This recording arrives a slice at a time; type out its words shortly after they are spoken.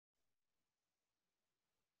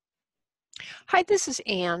Hi, this is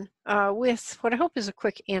Anne with what I hope is a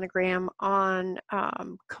quick anagram on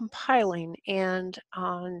compiling and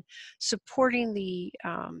on supporting the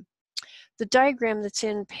diagram that's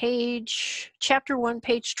in chapter 1,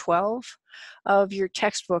 page 12 of your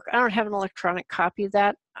textbook. I don't have an electronic copy of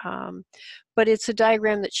that, but it's a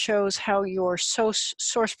diagram that shows how your source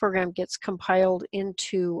program gets compiled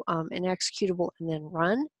into an executable and then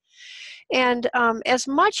run. And as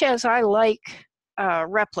much as I like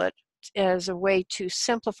Repl.it as a way to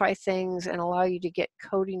simplify things and allow you to get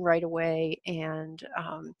coding right away and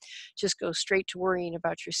just go straight to worrying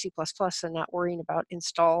about your C++ and not worrying about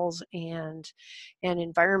installs and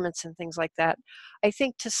environments and things like that, I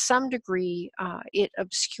think to some degree it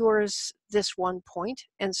obscures this one point.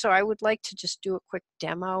 And so I would like to just do a quick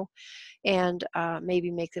demo and maybe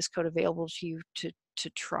make this code available to you to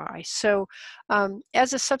try. So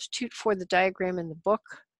as a substitute for the diagram in the book,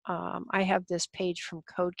 I have this page from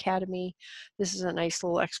Codecademy. This is a nice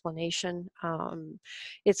little explanation.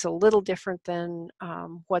 It's a little different than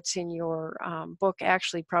what's in your book,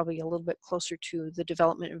 actually probably a little bit closer to the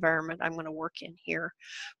development environment I'm going to work in here.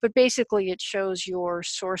 But basically it shows your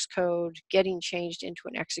source code getting changed into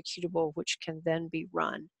an executable, which can then be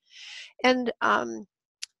run. And one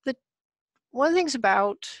of the things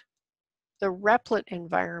about the Repl.it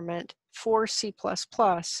environment for C++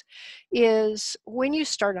 is when you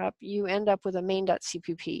start up, you end up with a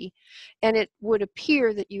main.cpp, and it would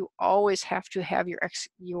appear that you always have to have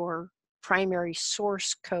your primary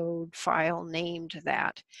source code file named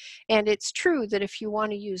that. And it's true that if you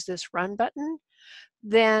want to use this run button,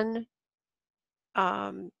 then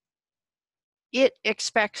it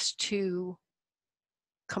expects to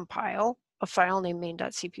compile a file named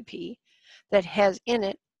main.cpp that has in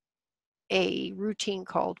it a routine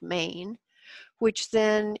called main, which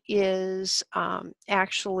then is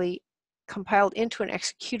actually compiled into an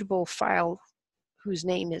executable file whose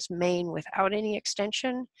name is main without any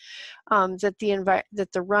extension, that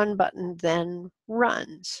the run button then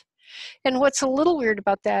runs. And what's a little weird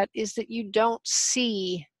about that is that you don't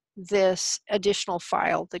see this additional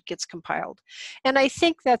file that gets compiled. And I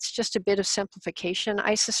think that's just a bit of simplification.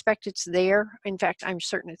 I suspect it's there. In fact, I'm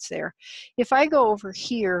certain it's there. If I go over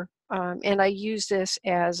here and I use this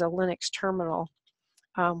as a Linux terminal,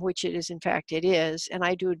 which it is, in fact, it is, and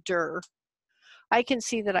I do a dir, I can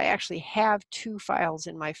see that I actually have two files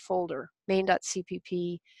in my folder,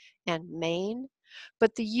 main.cpp and main.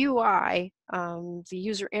 But the UI, the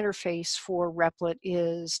user interface for Repl.it,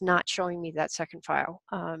 is not showing me that second file.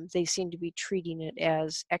 They seem to be treating it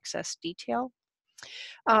as excess detail.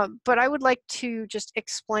 But I would like to just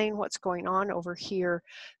explain what's going on over here.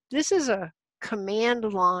 This is a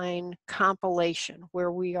command line compilation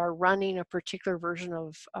where we are running a particular version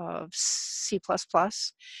of C++,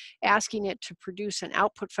 asking it to produce an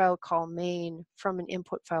output file called main from an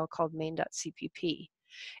input file called main.cpp.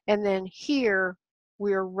 And then here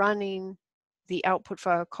we're running the output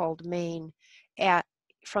file called main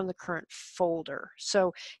from the current folder.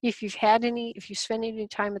 So if you spend any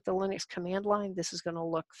time at the Linux command line, this is going to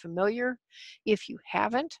look familiar. If you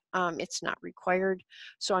haven't, it's not required.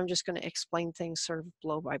 So I'm just going to explain things sort of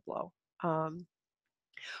blow by blow.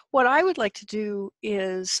 What I would like to do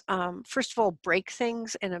is, first of all, break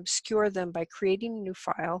things and obscure them by creating a new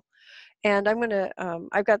file. And I'm going to,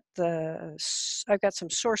 I've got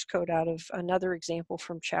some source code out of another example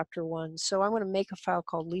from chapter 1. So I'm going to make a file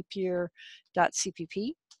called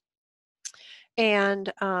leapyear.cpp.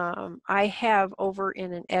 And I have over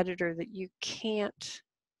in an editor that you can't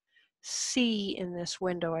see in this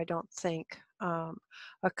window, I don't think, a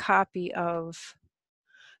copy of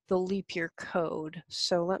the leap year code.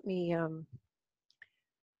 So let me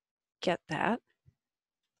get that.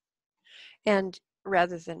 And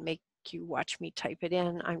rather than make you watch me type it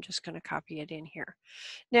in, I'm just going to copy it in here.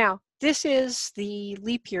 Now, this is the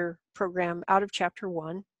leap year program out of chapter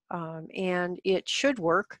 1, and it should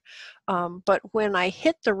work. But when I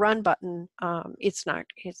hit the run button,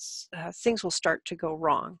 things will start to go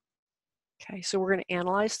wrong. Okay, so we're going to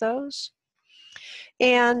analyze those.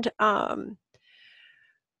 And a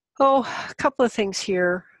couple of things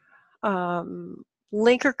here.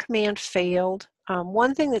 Linker command failed.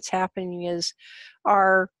 One thing that's happening is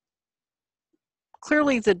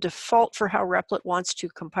clearly the default for how Repl.it wants to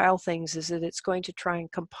compile things is that it's going to try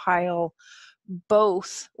and compile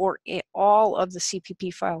both or all of the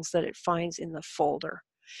CPP files that it finds in the folder.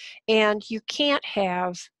 And you can't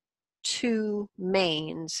have two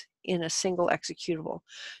mains in a single executable.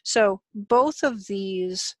 So both of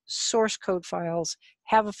these source code files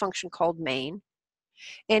have a function called main.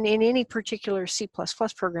 And in any particular C++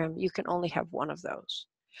 program, you can only have one of those.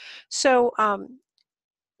 So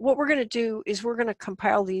what we're going to do is we're going to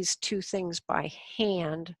compile these two things by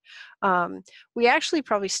hand. We actually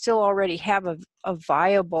probably still already have a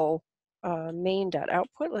viable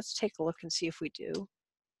main.output. Let's take a look and see if we do.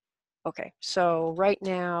 Okay, so right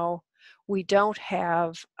now we don't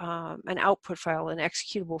have an output file, an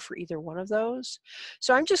executable for either one of those.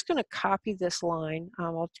 So I'm just going to copy this line.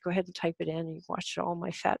 I'll go ahead and type it in, and you watch all my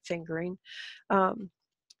fat fingering.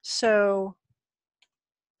 So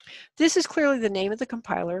this is clearly the name of the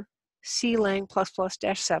compiler, clang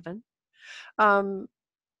 ++-7.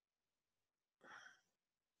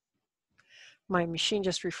 My machine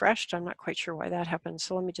just refreshed. I'm not quite sure why that happened,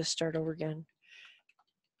 so let me just start over again.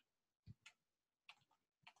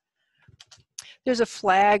 There's a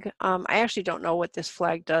flag. I actually don't know what this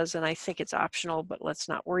flag does, and I think it's optional, but let's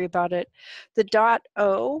not worry about it. The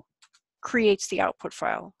 .o creates the output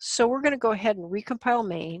file. So we're going to go ahead and recompile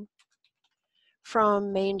main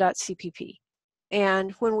from main.cpp.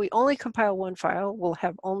 And when we only compile one file, we'll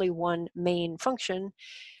have only one main function,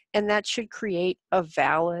 and that should create a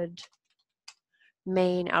valid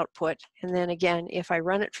main output. And then again, if I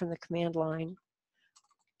run it from the command line,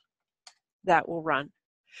 that will run.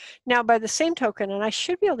 Now, by the same token, and I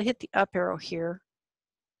should be able to hit the up arrow here,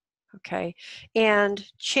 okay, and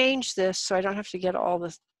change this so I don't have to get all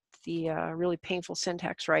the really painful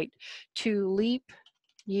syntax right, to leap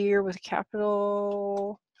year with a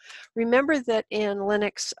capital. Remember that in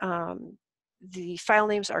Linux, the file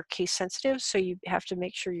names are case sensitive, so you have to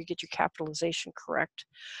make sure you get your capitalization correct.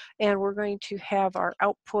 And we're going to have our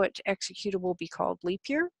output executable be called leap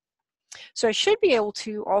year. So I should be able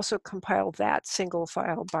to also compile that single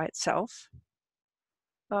file by itself.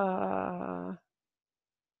 Why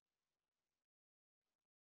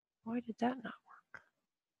did that not work?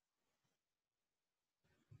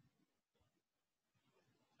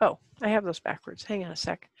 Oh, I have those backwards. Hang on a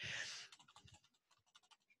sec.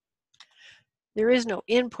 There is no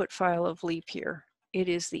input file of leap year. It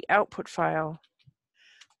is the output file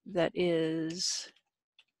that is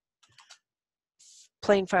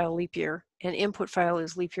plain file leap year, and input file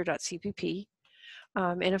is leapyear.cpp.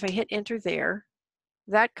 And if I hit enter there,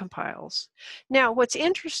 that compiles. Now, what's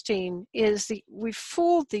interesting is we've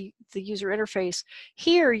fooled the user interface.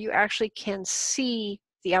 Here, you actually can see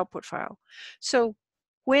the output file. So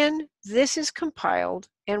when this is compiled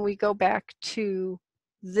and we go back to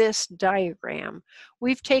this diagram,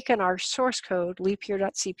 we've taken our source code,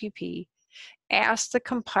 leapyear.cpp, asked the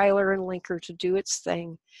compiler and linker to do its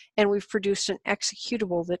thing, and we've produced an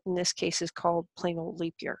executable that in this case is called plain old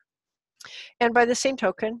leap year. And by the same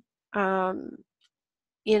token, in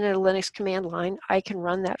a Linux command line, I can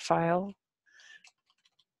run that file.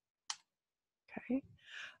 Okay.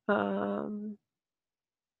 Oh,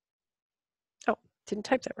 didn't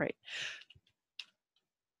type that right.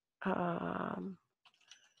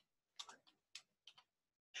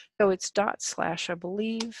 So it's // I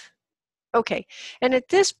believe. Okay, and at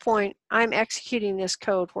this point, I'm executing this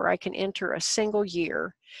code where I can enter a single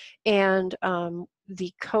year, and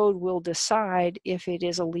the code will decide if it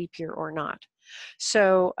is a leap year or not.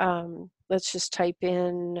 So let's just type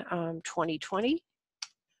in 2020.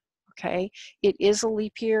 Okay, it is a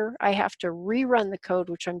leap year. I have to rerun the code,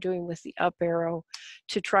 which I'm doing with the up arrow,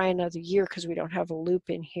 to try another year because we don't have a loop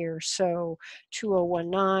in here. So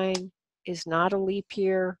 2019 is not a leap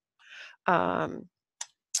year.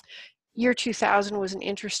 Year 2000 was an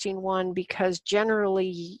interesting one because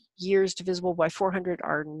generally years divisible by 400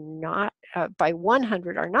 are not, by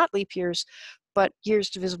 100 are not leap years, but years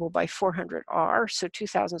divisible by 400 are. So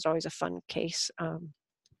 2000 is always a fun case.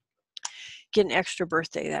 Get an extra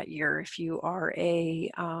birthday that year if you are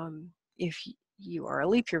a leap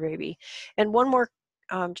year baby. And one more,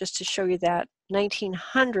 just to show you that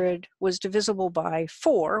 1900 was divisible by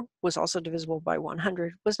 4, was also divisible by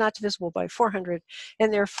 100, was not divisible by 400,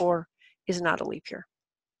 and therefore is not a leap year.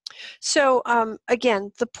 So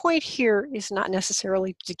again, the point here is not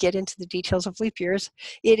necessarily to get into the details of leap years.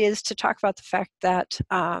 It is to talk about the fact that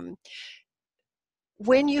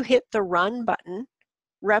when you hit the run button,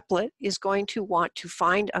 Repl.it is going to want to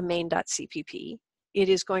find a main.cpp. It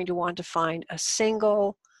is going to want to find a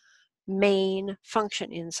single main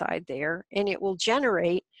function inside there, and it will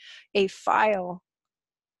generate a file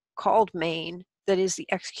called main that is the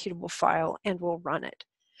executable file and will run it.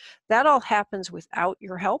 That all happens without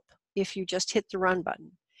your help if you just hit the run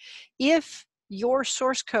button. If your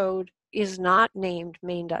source code is not named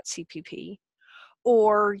main.cpp,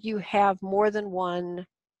 or you have more than one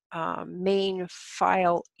main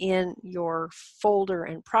file in your folder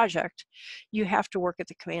and project, you have to work at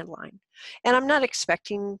the command line. And I'm not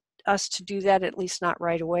expecting us to do that, at least not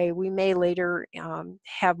right away. We may later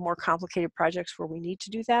have more complicated projects where we need to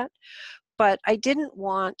do that. But I didn't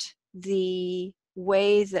want the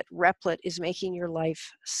way that Repl.it is making your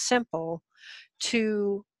life simple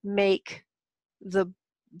to make the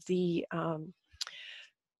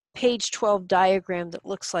page 12 diagram that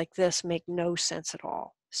looks like this make no sense at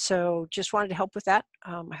all. So just wanted to help with that.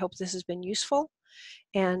 I hope this has been useful,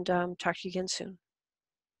 and talk to you again soon.